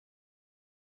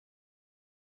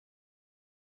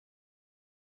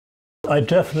I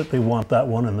definitely want that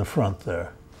one in the front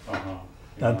there.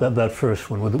 Yeah. That first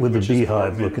one with the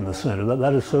beehive look in the center.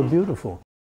 That is so beautiful.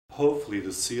 Hopefully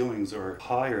the ceilings are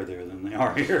higher there than they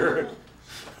are here.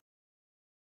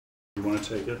 You want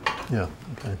to take it? Yeah.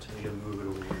 Okay. Take it and move it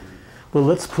over here. Well,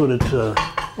 let's put it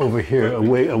over here,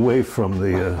 away from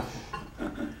the.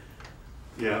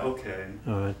 Yeah. Okay.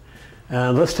 All right.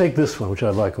 And let's take this one, which I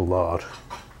like a lot,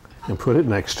 and put it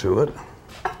next to it.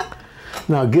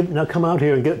 Now come out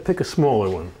here and pick a smaller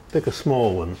one. Pick a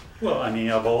small one. Well, I mean,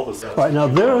 of all the sets. All right. Now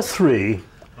there are three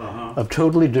of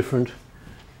totally different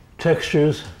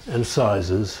textures and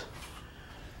sizes.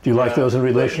 Do you like those in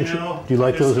relationship? Do you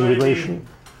like those in relation?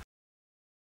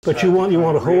 But you want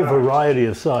a whole variety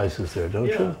of sizes there, don't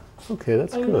you? Okay,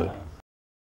 that's good. Yeah.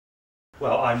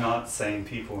 Well, I'm not saying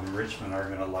people in Richmond are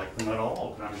going to like them at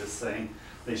all, but I'm just saying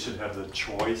they should have the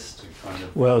choice to kind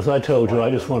of... Well, as I told you,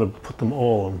 I just want to put them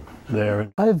all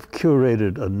there. I've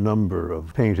curated a number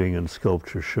of painting and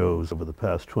sculpture shows over the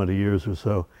past 20 years or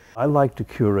so. I like to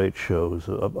curate shows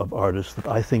of artists that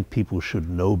I think people should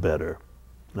know better.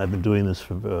 And I've been doing this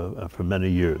for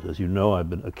many years. As you know, I've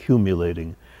been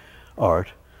accumulating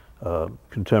art,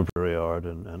 contemporary art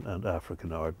and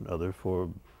African art and other for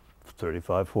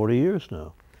 35, 40 years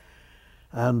now.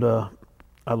 And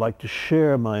I like to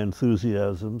share my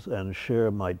enthusiasms and share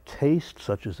my taste,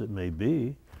 such as it may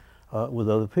be, with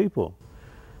other people.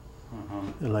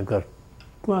 And I've got,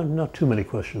 well, not too many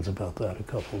questions about that, a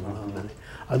couple, not many.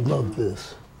 I love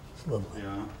this. It's lovely.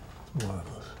 Yeah. It's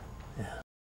marvelous. Yeah.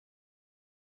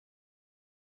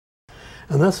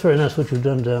 And that's very nice what you've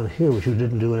done down here, which you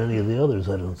didn't do in any of the others,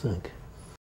 I don't think.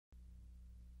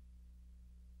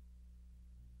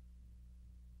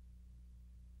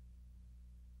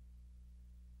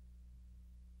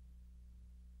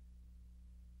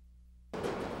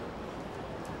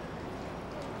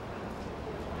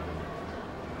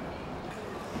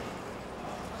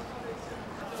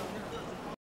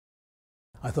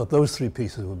 I thought those three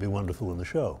pieces would be wonderful in the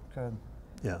show. Good.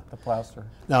 Yeah. The plaster.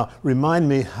 Now, remind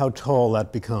me how tall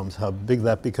that becomes, how big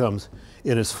that becomes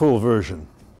in its full version.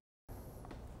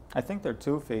 I think they're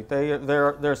 2 feet.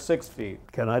 They're 6 feet.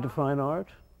 Can I define art?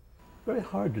 Very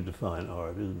hard to define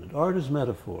art, isn't it? Art is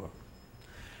metaphor.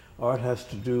 Art has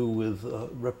to do with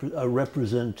a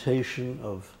representation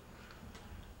of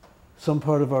some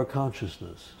part of our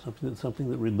consciousness,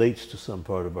 something that relates to some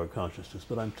part of our consciousness.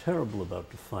 But I'm terrible about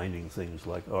defining things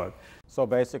like art. So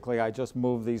basically, I just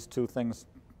move these two things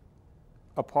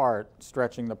apart,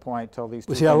 stretching the point till these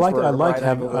two See, I things like were at a right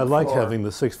angle to the floor. having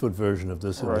the 6-foot version of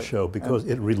this in the Right. show because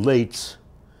it relates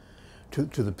to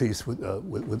the piece with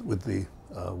the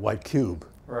white cube.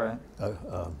 Right.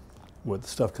 With the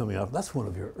stuff coming out. That's one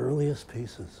of your earliest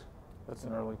pieces. That's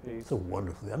an early piece. It's a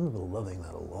wonderful. I remember loving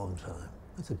that a long time.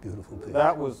 That's a beautiful piece.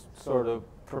 That was sort of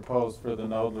proposed for the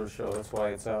Nodler show. That's why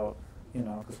it's out, you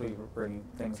know, because we were bringing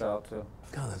things out to.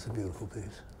 God, that's a beautiful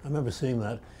piece. I remember seeing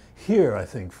that here, I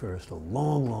think, first, a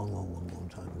long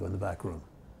time ago in the back room.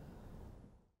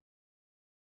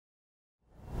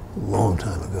 A long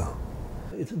time ago.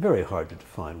 It's very hard to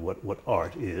define what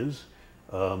art is.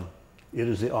 It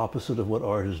is the opposite of what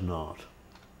art is not.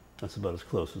 That's about as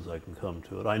close as I can come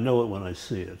to it. I know it when I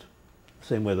see it.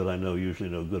 Same way that I usually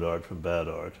know good art from bad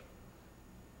art.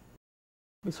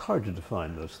 It's hard to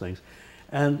define those things,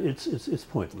 and it's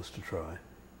pointless to try.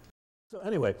 So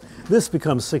anyway, this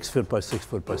becomes 6 foot by 6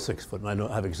 foot by 6 foot, and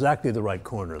I have exactly the right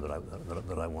corner that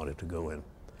I want it to go in.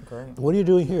 Great. What are you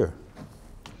doing here?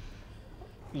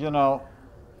 You know,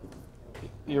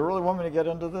 you really want me to get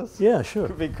into this? Yeah, sure.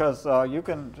 Because you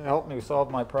can help me solve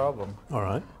my problem. All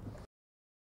right.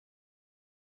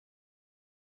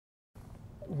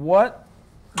 What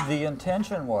the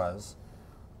intention was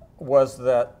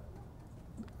that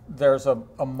there's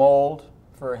a mold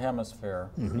for a hemisphere,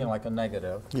 you know, like a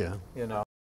negative. Yeah. You know,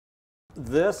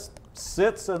 this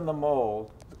sits in the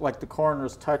mold, like the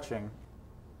corners touching,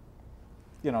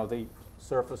 you know, the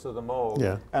surface of the mold.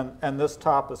 Yeah. And this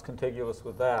top is contiguous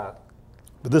with that.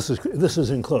 But this is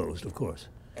enclosed, of course.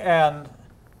 And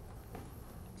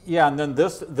yeah, and then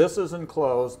this is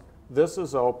enclosed, this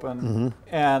is open,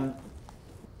 and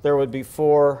there would be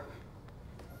 4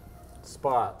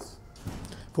 spots.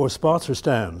 4 spots or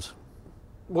stands?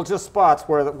 Well, just spots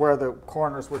where the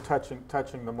corners were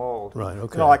touching the mold. Right.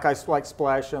 Okay. You know, like I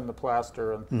splash in the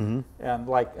plaster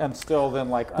and still then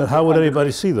like. But how would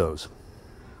anybody see those?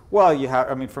 Well, you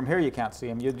have. I mean, from here you can't see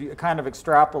them. You kind of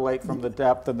extrapolate from the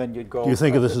depth, and then you'd go. Do you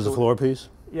think of this as a floor piece?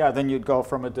 Yeah. Then you'd go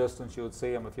from a distance. You would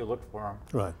see them if you looked for them.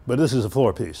 Right. But this is a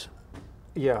floor piece.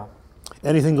 Yeah.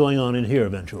 Anything going on in here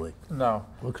eventually? No.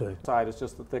 Okay. Side is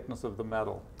just the thickness of the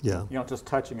metal. Yeah. You know, just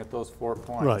touching at those 4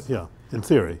 points. Right. Yeah. In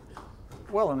theory.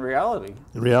 Well, in reality.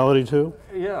 In reality too?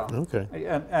 Yeah. Okay.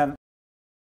 And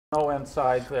no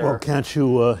inside there. Well, can't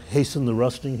you hasten the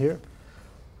rusting here?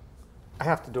 I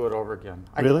have to do it over again.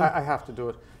 Really? I have to do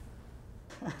it.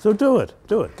 So do it.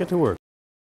 Do it. Get to work.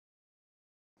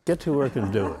 Get to work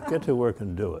and do it. Get to work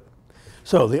and do it.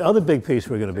 So the other big piece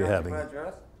we're going to be having.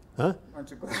 Huh? Aren't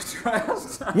you glad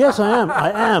dressed? Yes, I am.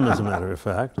 I am, as a matter of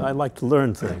fact. I like to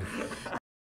learn things.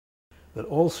 That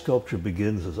all sculpture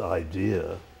begins as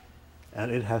idea,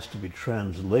 and it has to be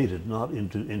translated not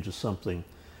into something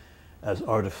as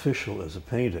artificial as a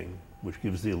painting, which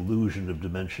gives the illusion of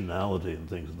dimensionality and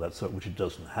things of that sort, which it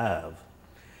doesn't have.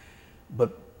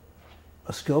 But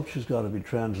a sculpture's got to be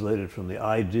translated from the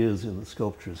ideas in the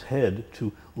sculpture's head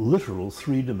to literal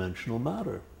three-dimensional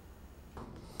matter.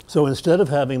 So instead of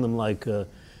having them like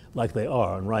they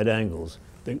are, on right angles,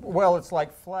 well, it's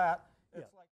like flat.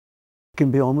 It can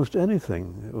be almost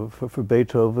anything. For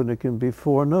Beethoven, it can be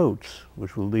 4 notes,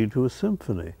 which will lead to a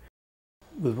symphony.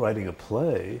 With writing a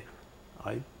play,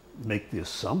 I make the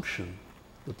assumption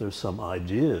that there's some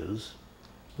ideas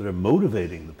that are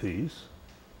motivating the piece,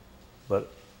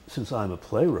 but since I'm a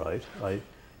playwright, I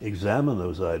examine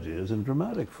those ideas in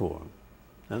dramatic form.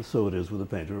 And so it is with a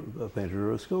painter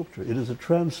or a sculptor. It is a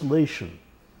translation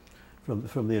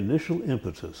from the initial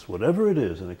impetus, whatever it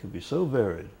is, and it can be so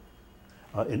varied,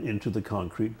 into the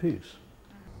concrete piece.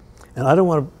 And I don't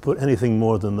want to put anything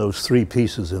more than those 3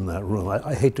 pieces in that room.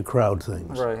 I hate to crowd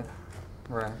things. Right,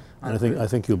 right. And I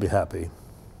think you'll be happy.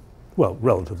 Well,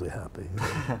 relatively happy.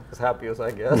 As happy as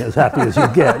I get. Yeah, as happy as you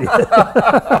get.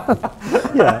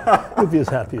 Yeah, you'll be as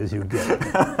happy as you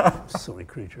get. Silly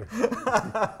creature.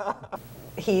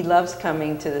 He loves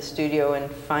coming to the studio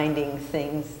and finding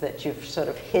things that you've sort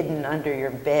of hidden under your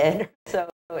bed. So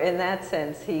in that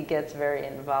sense, he gets very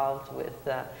involved with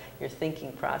your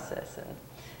thinking process.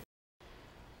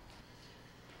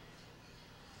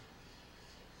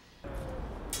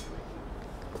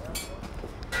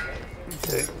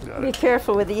 Okay, got Be it.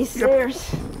 careful with these stairs.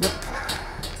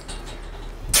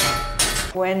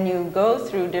 When you go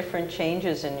through different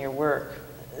changes in your work,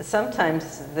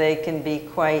 sometimes they can be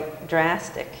quite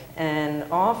drastic, and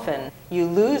often you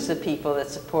lose the people that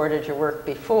supported your work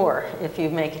before if you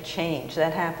make a change.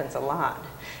 That happens a lot.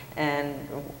 And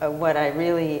what I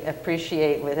really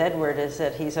appreciate with Edward is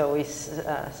that he's always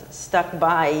stuck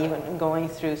by, even going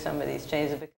through some of these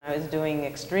changes. I was doing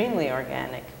extremely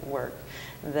organic work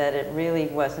that it really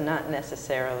was not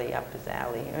necessarily up his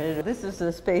alley. This is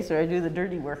the space where I do the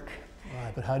dirty work.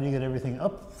 Right, but how do you get everything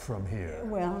up from here?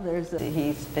 Well,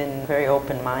 he's been very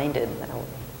open-minded.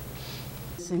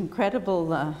 This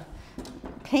incredible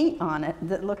paint on it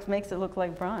that makes it look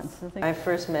like bronze. I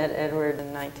first met Edward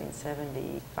in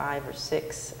 1975 or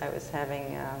 6. I was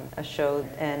having a show,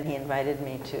 and he invited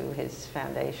me to his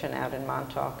foundation out in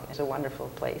Montauk. It's a wonderful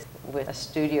place with a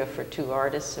studio for 2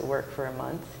 artists who work for a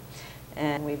month.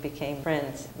 And we became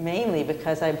friends, mainly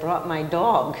because I brought my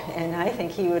dog, and I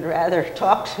think he would rather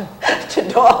talk to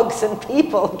dogs than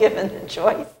people, given the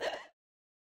choice.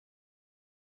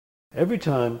 Every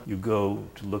time you go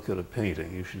to look at a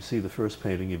painting, you should see the first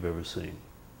painting you've ever seen.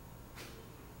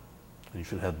 And you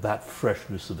should have that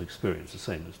freshness of experience. The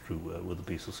same is true with a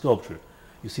piece of sculpture.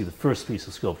 You see the first piece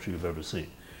of sculpture you've ever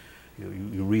seen.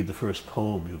 You read the first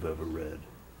poem you've ever read.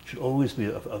 It should always be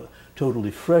a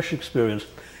totally fresh experience,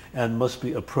 and must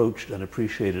be approached and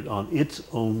appreciated on its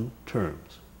own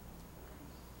terms.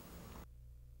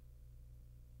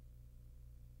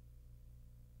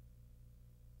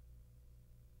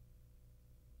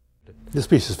 This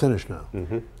piece is finished now.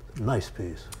 Mm-hmm. Nice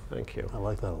piece. Thank you. I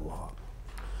like that a lot.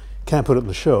 Can't put it in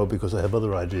the show because I have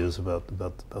other ideas about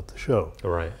the show.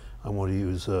 All right. I want to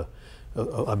use,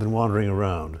 I've been wandering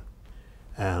around,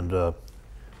 and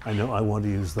I know I want to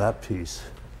use that piece,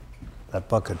 that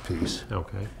bucket piece.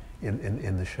 Okay.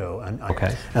 In the show, and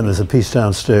okay. And there's a piece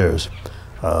downstairs,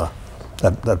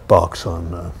 that box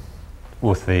on.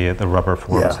 With the rubber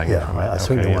forms hanging from it. I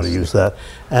certainly want to use that.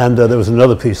 And there was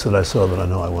another piece that I saw that I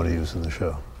know I want to use in the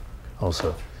show,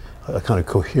 also, a kind of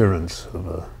coherence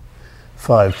of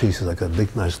 5 pieces, like a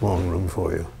big, nice, long room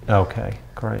for you. Okay,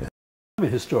 great. I mean,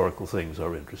 historical things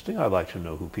are interesting. I like to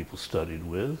know who people studied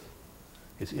with.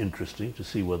 It's interesting to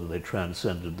see whether they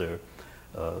transcended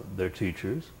their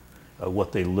teachers.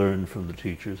 What they learned from the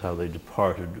teachers, how they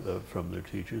departed from their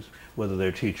teachers, whether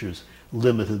their teachers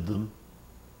limited them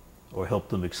or helped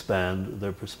them expand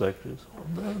their perspectives.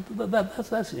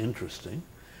 That's interesting.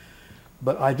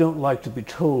 But I don't like to be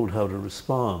told how to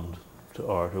respond to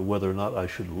art or whether or not I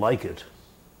should like it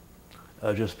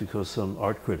just because some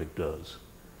art critic does,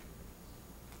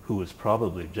 who is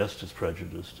probably just as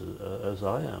prejudiced as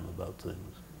I am about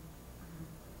things.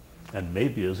 And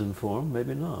maybe is informed,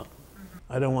 maybe not.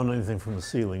 I don't want anything from the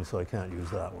ceiling, so I can't use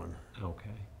that one. Okay.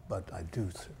 But I do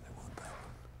certainly want that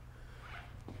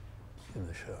one in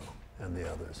the show, and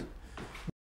the others.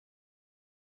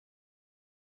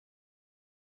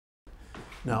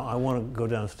 Now, I want to go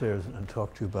downstairs and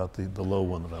talk to you about the low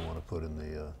one that I want to put in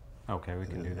the Okay, we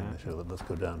can do that. show. Let's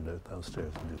go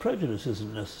downstairs. And do. Prejudice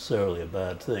isn't necessarily a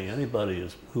bad thing. Anybody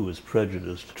who is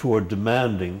prejudiced toward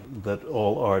demanding that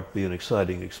all art be an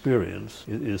exciting experience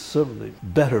is certainly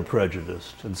better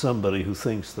prejudiced than somebody who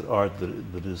thinks that art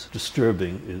that is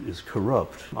disturbing is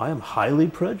corrupt. I am highly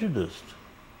prejudiced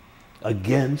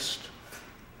against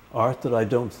art that I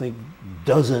don't think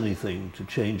does anything to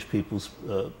change people's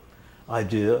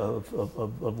idea of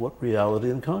what reality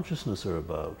and consciousness are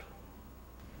about.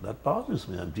 That bothers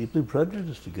me. I'm deeply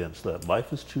prejudiced against that.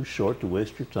 Life is too short to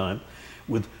waste your time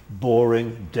with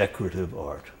boring, decorative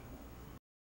art.